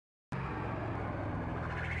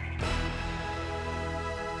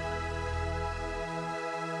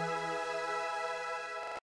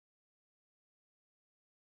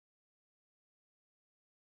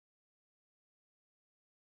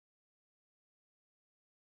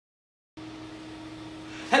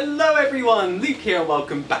Hello everyone, Luke here and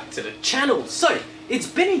welcome back to the channel. So, it's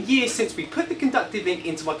been a year since we put the Conductive ink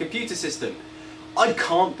into my computer system. I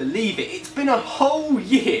can't believe it, it's been a whole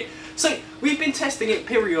year. So, we've been testing it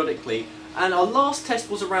periodically and our last test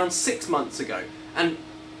was around 6 months ago. And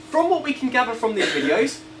from what we can gather from these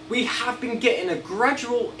videos, we have been getting a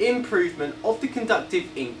gradual improvement of the Conductive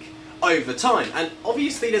ink over time. And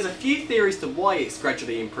obviously there's a few theories to why it's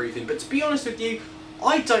gradually improving, but to be honest with you,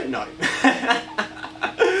 I don't know.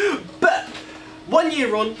 But 1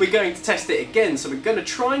 year on, we're going to test it again, so we're going to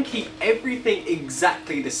try and keep everything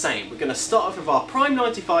exactly the same. We're going to start off with our Prime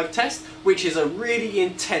 95 test, which is a really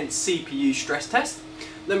intense CPU stress test.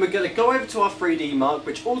 Then we're going to go over to our 3D Mark,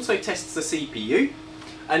 which also tests the CPU.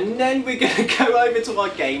 And then we're going to go over to our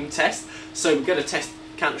game test. So we're going to test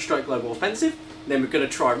Counter-Strike Global Offensive. Then we're going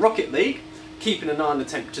to try Rocket League, keeping an eye on the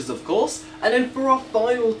temperatures of course. And then for our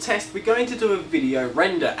final test, we're going to do a video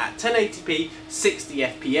render at 1080p 60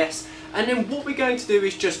 FPS. And then what we're going to do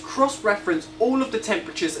is just cross-reference all of the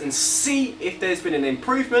temperatures and see if there's been an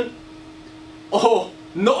improvement or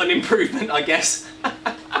not an improvement, I guess.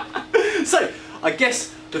 So I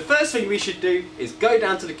guess the first thing we should do is go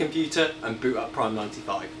down to the computer and boot up Prime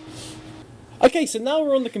 95. Okay, so now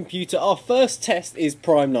we're on the computer. Our first test is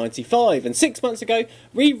Prime 95, and 6 months ago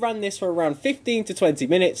we ran this for around 15 to 20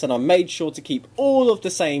 minutes and I made sure to keep all of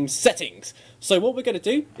the same settings. So what we're going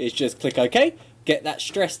to do is just click OK, get that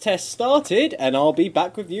stress test started, and I'll be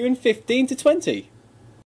back with you in 15 to 20.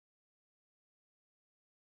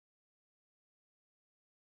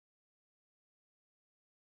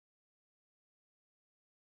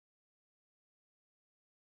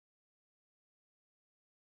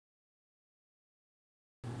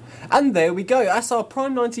 And there we go, that's our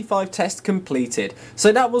Prime 95 test completed.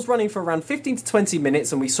 So that was running for around 15 to 20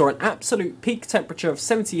 minutes and we saw an absolute peak temperature of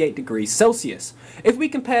 78 degrees Celsius. If we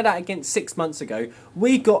compare that against 6 months ago,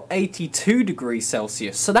 we got 82 degrees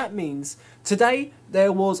Celsius. So that means today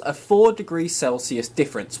there was a 4 degrees Celsius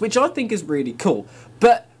difference, which I think is really cool.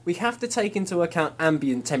 But we have to take into account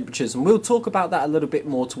ambient temperatures, and we'll talk about that a little bit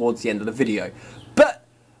more towards the end of the video. But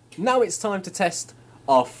now it's time to test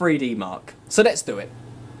our 3D Mark. So let's do it.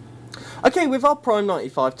 Okay, with our Prime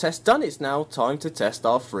 95 test done, it's now time to test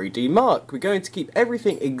our 3D Mark. We're going to keep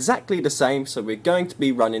everything exactly the same, so we're going to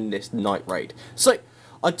be running this night raid. So,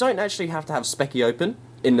 I don't actually have to have Specky open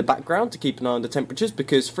in the background to keep an eye on the temperatures,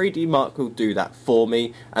 because 3D Mark will do that for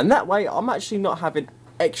me, and that way I'm actually not having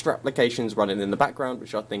extra applications running in the background,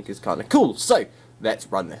 which I think is kind of cool. So, let's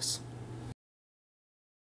run this.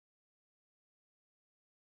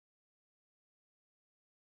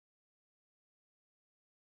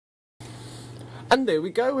 And there we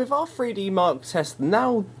go, with our 3D Mark test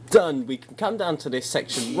now done, we can come down to this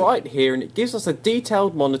section right here and it gives us a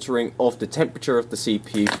detailed monitoring of the temperature of the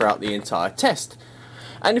CPU throughout the entire test.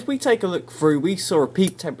 And if we take a look through, we saw a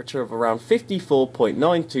peak temperature of around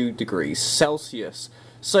 54.92 degrees Celsius.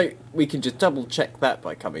 So we can just double check that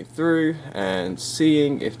by coming through and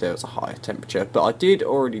seeing if there was a higher temperature, but I did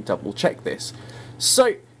already double check this.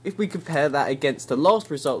 So if we compare that against the last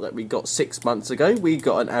result that we got 6 months ago, we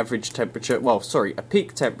got an average temperature, a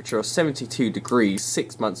peak temperature of 72 degrees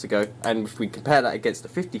 6 months ago, and if we compare that against the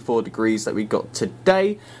 54 degrees that we got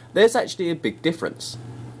today, there's actually a big difference.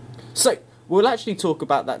 So, we'll actually talk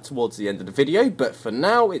about that towards the end of the video, but for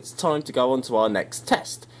now it's time to go on to our next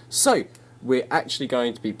test. So, we're actually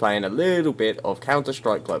going to be playing a little bit of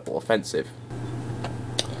Counter-Strike Global Offensive.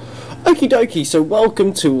 Okie dokie, so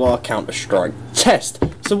welcome to our Counter-Strike test.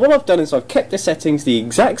 So what I've done is I've kept the settings the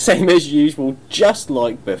exact same as usual, just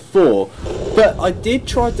like before. But I did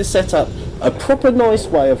try to set up a proper nice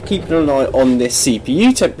way of keeping an eye on this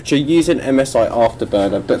CPU temperature using MSI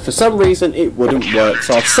Afterburner, but for some reason it wouldn't work,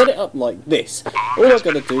 so I've set it up like this. All I've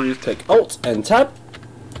got to do is click Alt and Tab.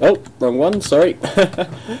 Oh, wrong one, sorry.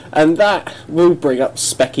 And that will bring up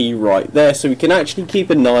Specky right there, so we can actually keep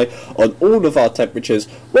an eye on all of our temperatures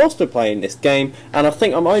whilst we're playing this game. And I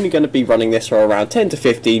think I'm only going to be running this for around 10 to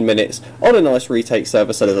 15 minutes on a nice retake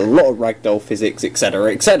server, so there's a lot of ragdoll physics,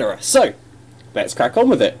 etc, etc. So, let's crack on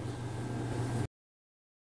with it.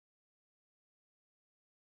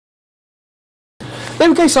 There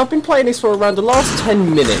we go, so I've been playing this for around the last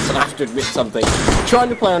 10 minutes, and I have to admit something. Trying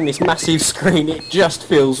to play on this massive screen, it just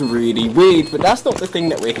feels really weird, but that's not the thing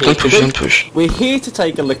that we're here to do. We're here to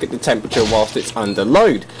take a look at the temperature whilst it's under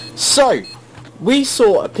load. So, we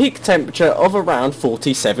saw a peak temperature of around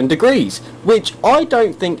 47 degrees, which I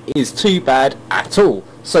don't think is too bad at all.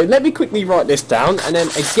 So let me quickly write this down, and then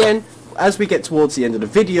again, as we get towards the end of the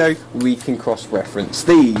video, we can cross-reference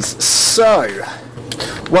these. So,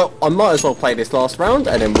 well, I might as well play this last round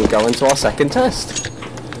and then we'll go into our second test.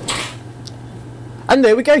 And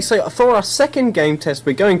there we go, so for our second game test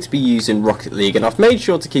we're going to be using Rocket League, and I've made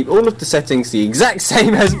sure to keep all of the settings the exact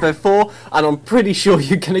same as before, and I'm pretty sure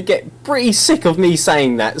you're going to get pretty sick of me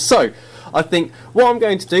saying that. So I think what I'm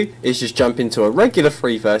going to do is just jump into a regular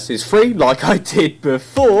 3 versus 3 like I did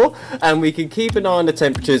before, and we can keep an eye on the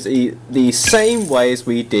temperatures the same way as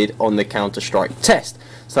we did on the Counter-Strike test.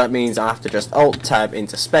 So that means I have to just Alt-Tab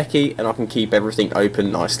into Specky and I can keep everything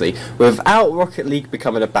open nicely without Rocket League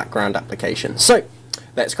becoming a background application. So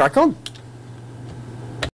let's crack on.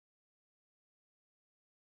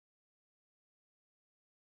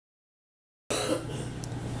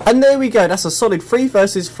 And there we go, that's a solid 3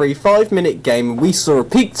 versus 3 5-minute game, and we saw a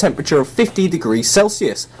peak temperature of 50 degrees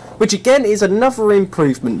Celsius, which again is another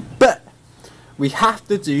improvement, but we have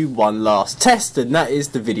to do one last test, and that is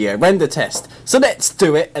the video render test. So let's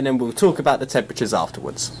do it, and then we'll talk about the temperatures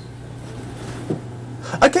afterwards.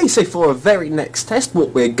 Okay, so for our very next test, what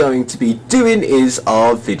we're going to be doing is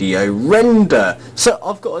our video render. So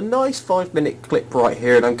I've got a nice 5-minute clip right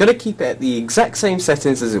here, and I'm going to keep it at the exact same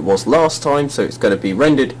settings as it was last time. So it's going to be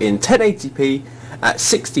rendered in 1080p at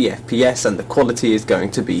 60 FPS, and the quality is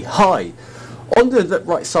going to be high. On the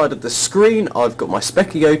right side of the screen, I've got my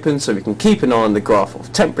Specky open, so we can keep an eye on the graph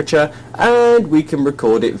of temperature, and we can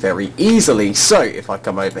record it very easily. So if I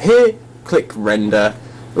come over here, click render,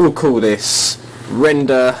 we'll call this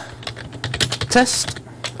render test.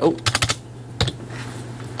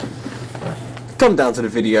 Come down to the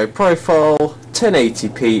video profile,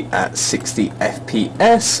 1080p at 60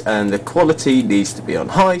 FPS, and the quality needs to be on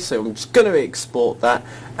high, so I'm just going to export that,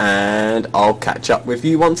 and I'll catch up with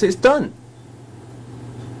you once it's done.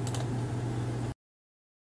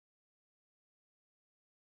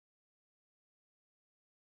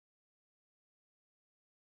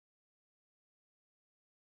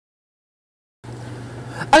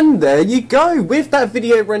 And there you go, with that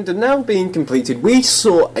video render now being completed, we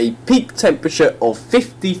saw a peak temperature of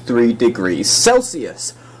 53 degrees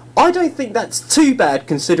Celsius. I don't think that's too bad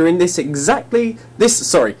considering the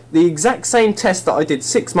exact same test that I did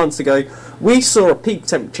 6 months ago, we saw a peak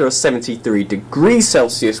temperature of 73 degrees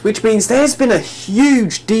Celsius, which means there's been a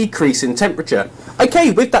huge decrease in temperature.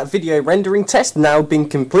 Okay, with that video rendering test now being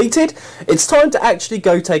completed, it's time to actually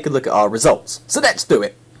go take a look at our results. So let's do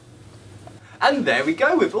it. And there we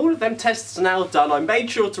go, with all of them tests now done, I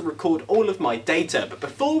made sure to record all of my data, but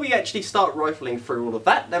before we actually start rifling through all of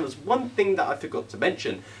that, there was one thing that I forgot to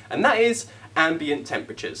mention, and that is ambient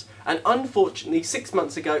temperatures. And unfortunately, 6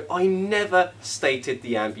 months ago, I never stated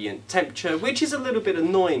the ambient temperature, which is a little bit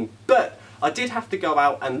annoying, but I did have to go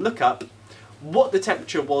out and look up what the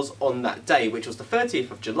temperature was on that day, which was the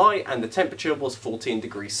 30th of July, and the temperature was 14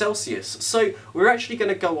 degrees Celsius. So we're actually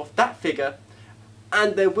going to go off that figure,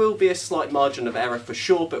 and there will be a slight margin of error for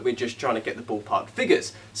sure, but we're just trying to get the ballpark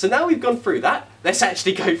figures. So now we've gone through that, let's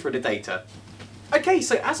actually go through the data. Okay,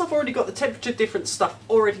 so as I've already got the temperature difference stuff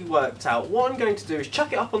already worked out, what I'm going to do is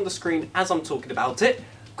chuck it up on the screen as I'm talking about it,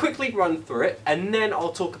 quickly run through it, and then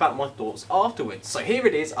I'll talk about my thoughts afterwards. So here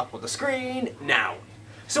it is up on the screen now.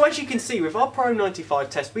 So as you can see, with our Pro 95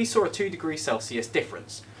 test, we saw a 2 degrees Celsius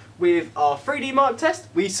difference. With our 3D Mark test,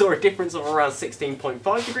 we saw a difference of around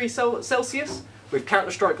 16.5 degrees Celsius. With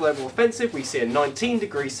Counter-Strike Global Offensive, we see a 19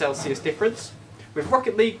 degrees Celsius difference. With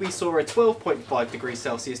Rocket League, we saw a 12.5 degrees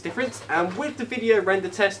Celsius difference. And with the video render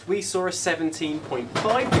test, we saw a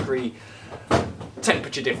 17.5 degree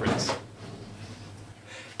temperature difference.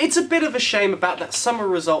 It's a bit of a shame about that summer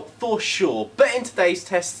result for sure, but in today's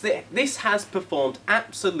test, this has performed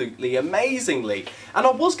absolutely amazingly. And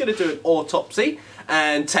I was going to do an autopsy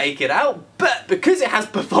and take it out, but because it has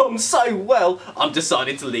performed so well, I've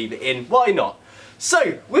decided to leave it in. Why not?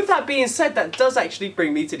 So, with that being said, that does actually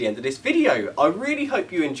bring me to the end of this video. I really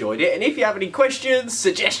hope you enjoyed it, and if you have any questions,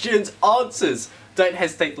 suggestions, answers, don't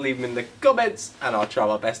hesitate to leave them in the comments, and I'll try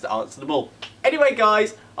my best to answer them all. Anyway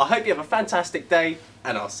guys, I hope you have a fantastic day,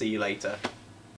 and I'll see you later.